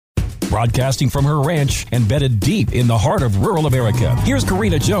Broadcasting from her ranch embedded deep in the heart of rural America, here's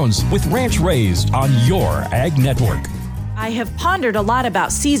Karina Jones with Ranch Raised on your Ag Network. I have pondered a lot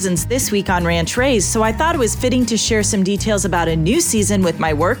about seasons this week on Ranch Raised, so I thought it was fitting to share some details about a new season with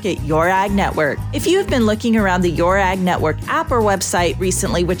my work at Your Ag Network. If you have been looking around the Your Ag Network app or website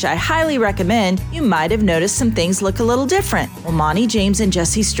recently, which I highly recommend, you might have noticed some things look a little different. Well, Monty James and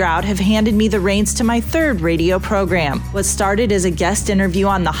Jesse Stroud have handed me the reins to my third radio program. What started as a guest interview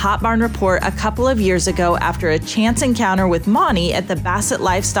on the Hot Barn Report a couple of years ago after a chance encounter with Monty at the Bassett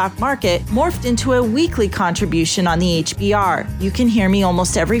Livestock Market morphed into a weekly contribution on the HBR. You can hear me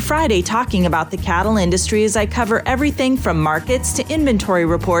almost every Friday talking about the cattle industry as I cover everything from markets to inventory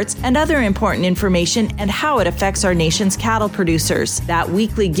reports and other important information and how it affects our nation's cattle producers. That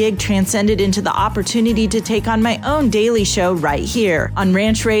weekly gig transcended into the opportunity to take on my own daily show right here. On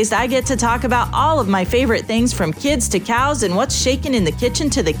Ranch Raised, I get to talk about all of my favorite things from kids to cows and what's shaking in the kitchen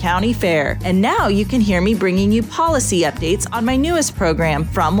to the county fair. And now you can hear me bringing you policy updates on my newest program,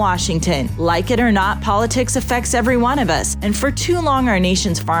 From Washington. Like it or not, politics affects every one of us. And for too long, our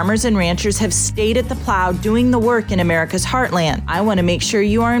nation's farmers and ranchers have stayed at the plow doing the work in America's heartland. I want to make sure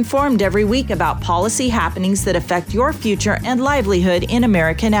you are informed every week about policy happenings that affect your future and livelihood in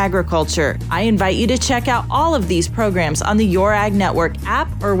American agriculture. I invite you to check out all of these programs on the Your Ag Network app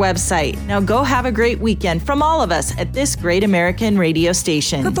or website. Now go have a great weekend from all of us at this great American radio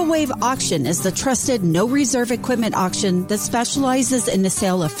station. Purple Wave Auction is the trusted no-reserve equipment auction that specializes in the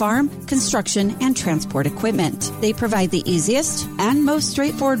sale of farm, construction, and transport equipment. They provide the easiest and most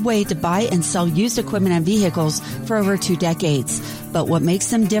straightforward way to buy and sell used equipment and vehicles for over 2 decades. But what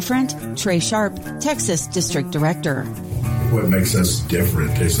makes them different? Trey Sharp, Texas District Director. What makes us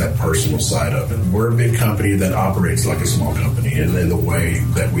different is that personal side of it. We're a big company that operates like a small company, and in the way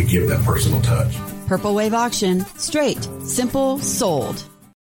that we give that personal touch. Purple Wave Auction, straight, simple, sold.